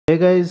Hey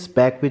guys,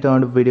 back with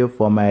another video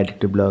for my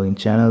addictive blogging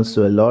channel.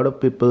 So a lot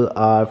of people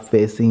are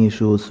facing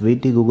issues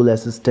with the Google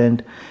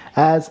Assistant,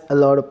 as a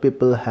lot of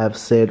people have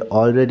said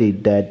already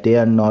that they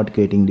are not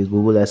getting the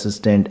Google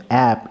Assistant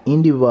app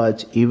in the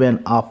watch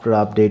even after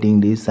updating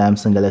the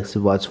Samsung Galaxy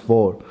Watch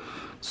 4.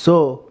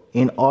 So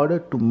in order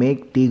to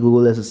make the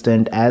Google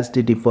Assistant as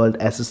the default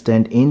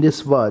assistant in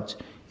this watch,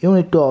 you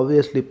need to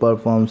obviously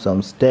perform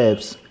some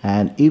steps,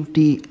 and if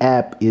the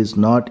app is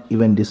not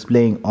even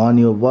displaying on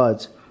your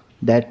watch,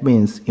 that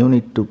means you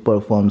need to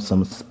perform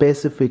some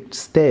specific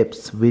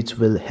steps which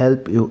will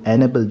help you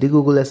enable the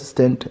Google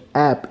Assistant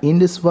app in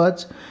this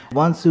watch.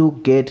 Once you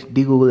get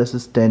the Google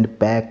Assistant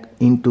back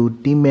into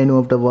the menu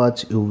of the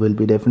watch, you will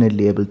be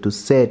definitely able to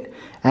set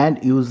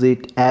and use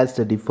it as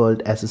the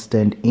default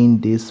assistant in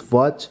this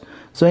watch.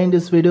 So in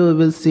this video we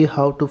will see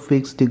how to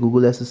fix the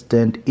Google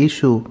Assistant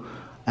issue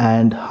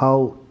and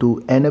how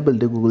to enable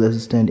the Google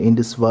Assistant in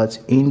this watch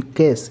in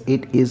case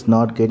it is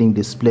not getting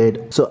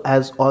displayed. So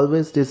as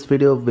always, this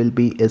video will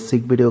be a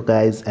sick video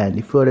guys, and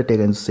if you are a tech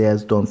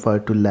enthusiast, don't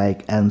forget to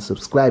like and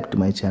subscribe to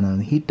my channel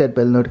and hit that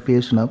bell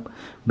notification up,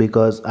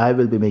 because I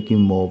will be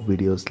making more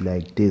videos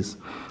like this.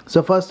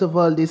 So first of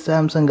all, this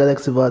Samsung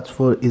Galaxy Watch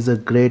 4 is a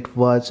great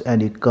watch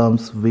and it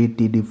comes with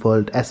the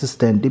default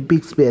assistant, the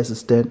Bixby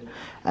assistant,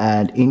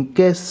 and in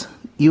case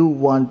you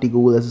want the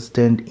Google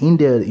Assistant in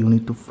there, you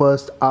need to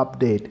first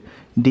update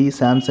the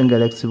Samsung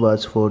Galaxy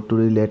Watch 4 to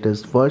the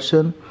latest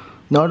version.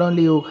 Not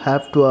only you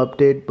have to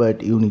update,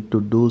 but you need to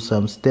do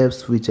some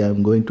steps which I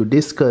am going to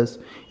discuss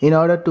in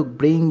order to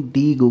bring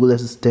the Google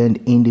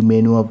Assistant in the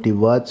menu of the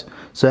watch.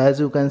 So as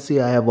you can see,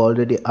 I have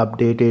already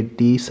updated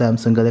the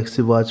Samsung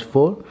Galaxy Watch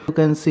 4. You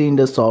can see in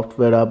the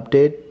software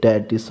update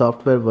that the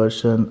software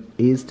version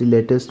is the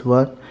latest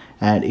one,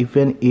 and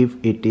even if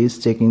it is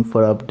checking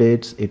for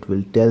updates, it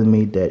will tell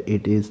me that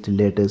it is the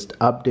latest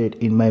update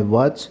in my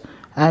watch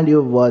and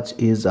your watch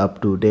is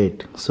up to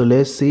date. So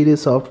let's see the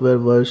software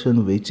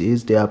version, which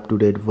is the up to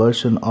date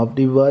version of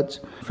the watch.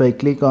 If I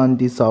click on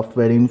the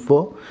software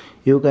info,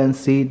 you can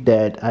see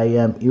that I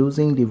am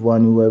using the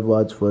One UI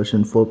watch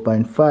version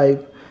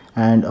 4.5,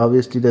 and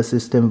obviously the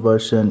system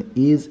version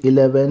is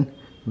 11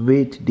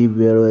 with the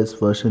Wear OS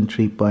version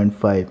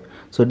 3.5.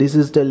 So this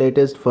is the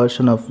latest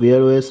version of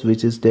Wear OS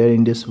which is there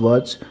in this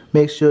watch.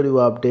 Make sure you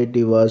update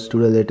the watch to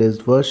the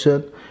latest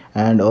version,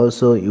 and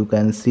also you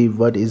can see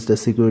what is the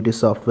security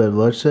software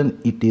version.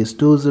 It is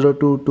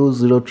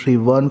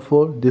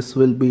 202.203.14. This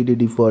will be the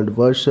default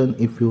version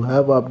if you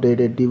have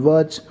updated the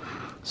watch.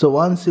 So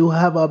once you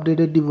have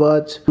updated the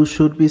watch, you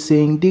should be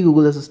seeing the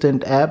Google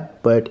Assistant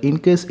app, but in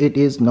case it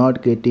is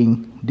not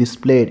getting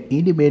displayed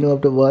in the menu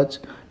of the watch,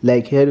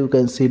 like here you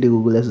can see the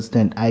Google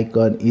Assistant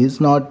icon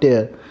is not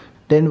there,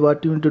 then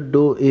what you need to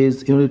do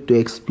is you need to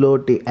explore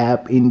the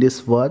app in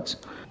this watch.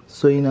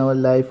 So in our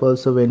life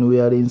also, when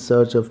we are in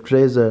search of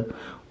treasure,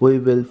 we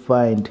will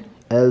find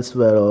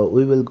elsewhere or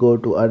we will go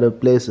to other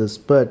places,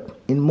 but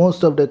in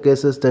most of the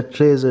cases the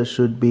treasure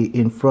should be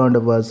in front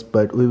of us,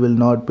 but we will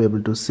not be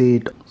able to see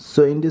it.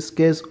 So in this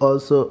case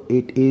also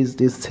it is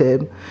the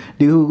same.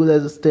 The Google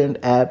Assistant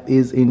app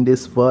is in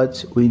this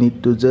watch. We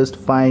need to just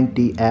find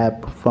the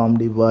app from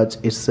the watch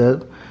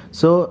itself.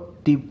 So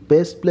the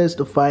best place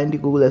to find the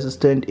Google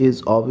Assistant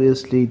is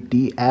obviously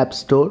the App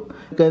Store.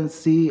 You can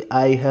see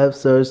I have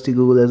searched the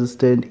Google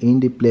Assistant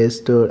in the Play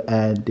Store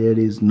and there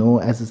is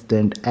no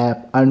Assistant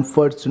app,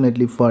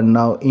 unfortunately, for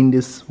now in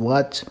this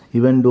watch,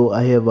 even though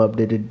I have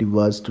updated the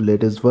watch to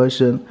latest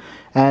version.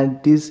 And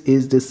this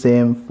is the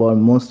same for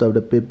most of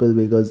the people,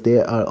 because they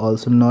are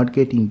also not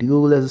getting the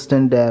Google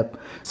Assistant app.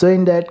 So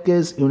in that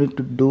case you need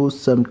to do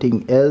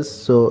something else.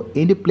 So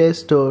in the Play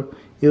Store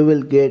you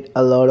will get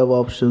a lot of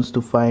options to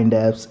find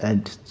apps,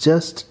 and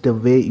just the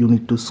way you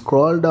need to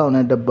scroll down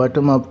at the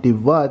bottom of the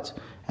watch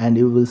and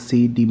you will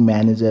see the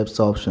manage apps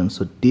option.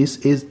 So this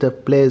is the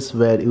place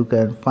where you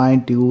can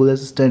find the Google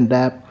Assistant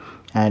app,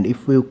 and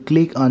if you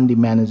click on the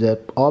manage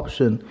app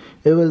option,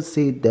 you will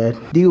see that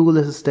the Google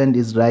Assistant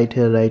is right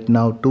here right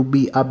now to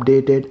be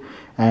updated.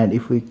 And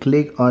if we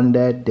click on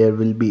that, there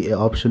will be an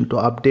option to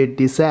update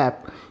this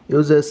app.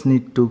 You just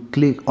need to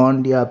click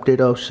on the update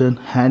option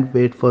and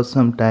wait for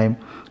some time,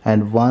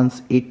 and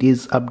once it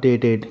is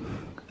updated,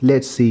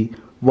 let's see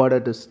what are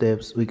the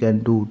steps we can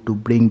do to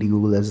bring the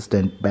Google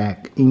Assistant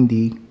back in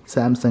the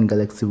Samsung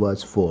Galaxy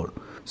Watch 4.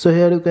 So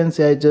here you can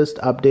see I just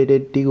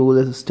updated the Google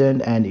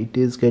Assistant and it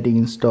is getting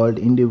installed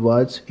in the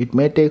watch. It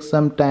may take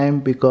some time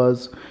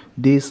because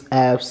these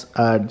apps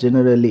are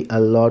generally a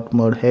lot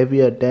more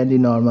heavier than the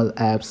normal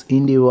apps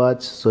in the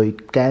watch, so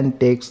it can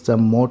take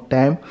some more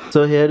time.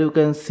 So here you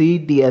can see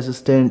the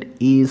assistant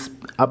is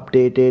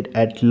updated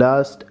at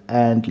last,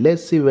 and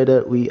let's see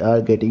whether we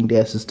are getting the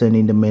assistant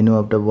in the menu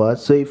of the watch.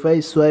 So if I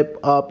swipe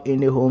up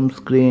in the home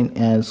screen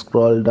and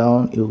scroll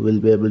down, you will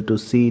be able to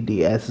see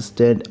the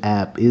assistant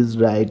app is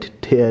right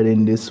there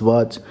in this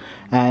watch,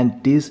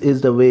 and this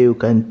is the way you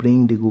can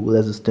bring the Google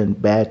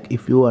Assistant back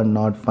if you are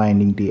not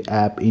finding the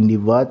app in the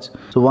watch.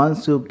 So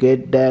once you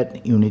get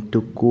that, you need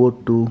to go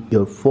to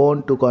your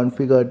phone to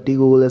configure the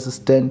Google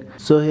Assistant.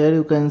 So here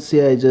you can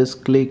see I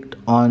just clicked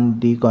on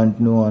the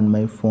continue on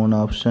my phone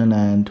option,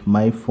 and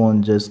my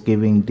phone just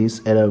giving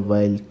this error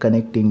while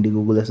connecting the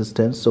Google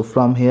Assistant. So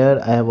from here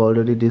I have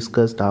already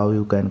discussed how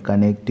you can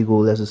connect the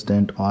Google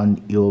Assistant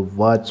on your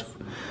watch.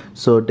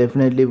 So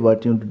definitely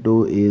what you need to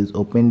do is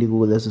open the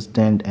Google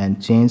Assistant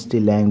and change the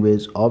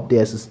language of the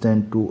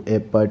assistant to a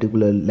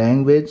particular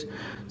language.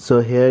 So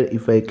here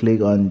if I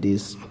click on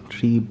these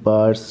three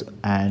bars,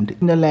 and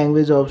in the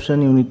language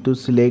option you need to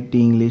select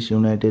the English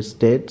United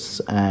States,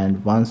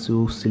 and once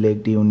you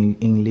select the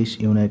English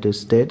United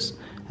States,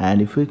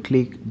 and if you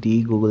click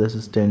the Google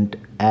Assistant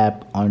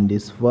app on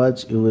this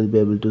watch, you will be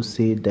able to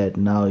see that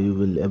now you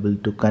will be able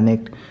to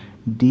connect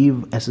the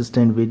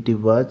assistant with the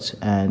watch,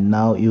 and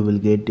now you will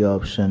get the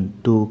option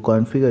to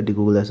configure the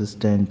Google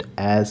Assistant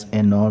as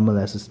a normal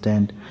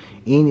assistant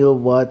in your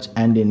watch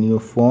and in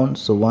your phone.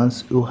 So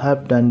once you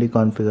have done the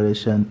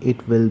configuration,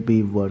 it will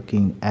be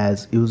working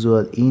as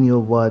usual in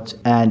your watch,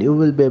 and you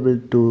will be able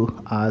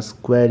to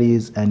ask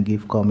queries and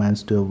give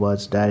comments to your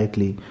watch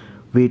directly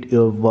with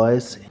your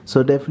voice.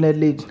 So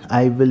definitely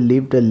I will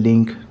leave the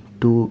link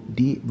to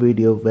the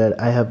video where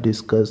I have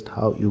discussed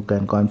how you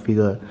can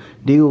configure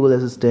the Google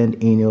Assistant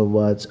in your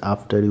watch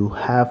after you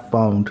have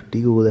found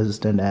the Google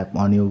Assistant app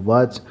on your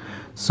watch.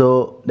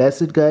 So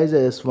that's it guys,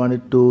 I just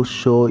wanted to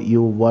show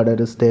you what are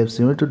the steps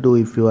you need to do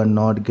if you are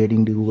not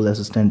getting the Google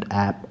Assistant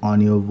app on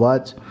your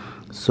watch.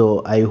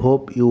 So I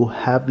hope you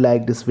have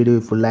liked this video.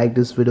 If you like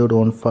this video,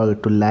 don't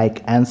forget to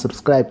like and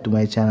subscribe to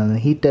my channel and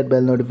hit that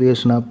bell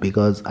notification up,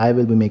 because I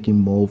will be making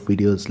more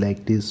videos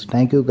like this.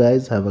 Thank you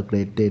guys, have a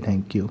great day.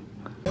 Thank you.